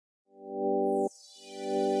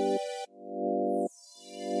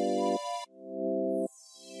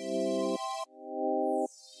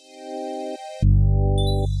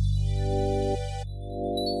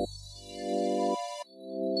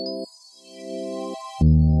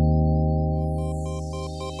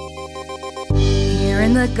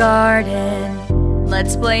in the garden,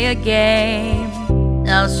 let's play a game.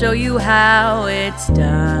 I'll show you how it's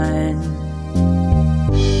done.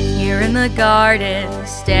 Here in the garden,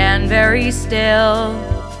 stand very still.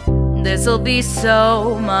 This'll be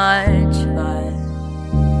so much fun.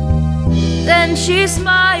 Then she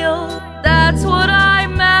smiled, that's what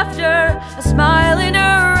I'm after. A smile in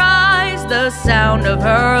her eyes, the sound of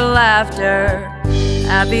her laughter.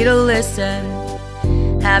 Happy to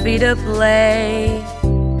listen, happy to play,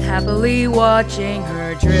 happily watching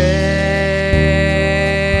her drift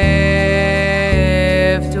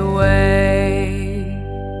away.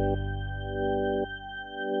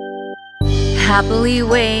 Happily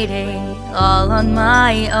waiting all on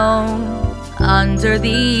my own under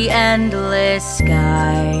the endless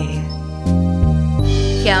sky,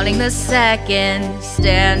 counting the seconds,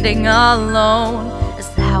 standing alone as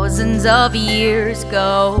thousands of years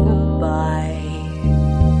go by.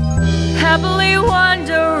 Happily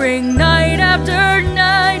wondering night after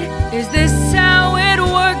night, is this how it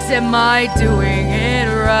works? Am I doing it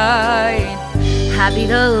right? Happy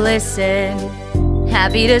to listen,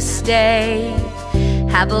 happy to stay,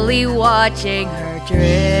 happily watching her drift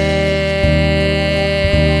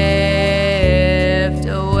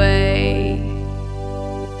away.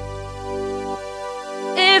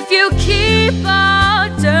 If you keep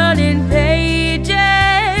on turning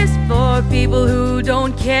pages for people who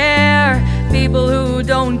don't care, people who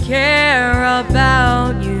don't care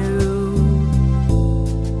about you,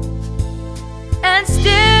 and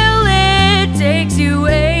still it takes you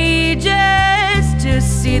ages to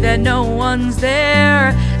see that no one's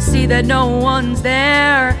there, see that no one's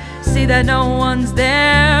there, see that no one's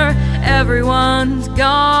there. Everyone's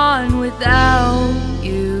gone without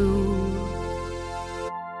you.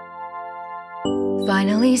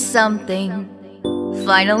 Finally something,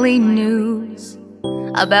 finally news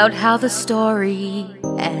about how the story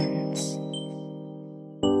ends.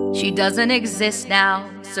 She doesn't exist now,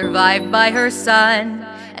 survived by her son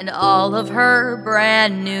and all of her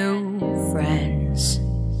brand new friends.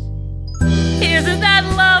 Isn't that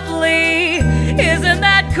lovely? Isn't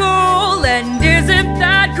that cool? And isn't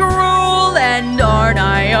that cruel? And aren't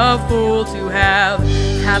I a fool to have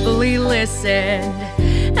happily listened,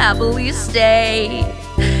 happily stayed,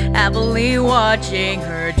 happily watching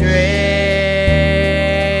her drift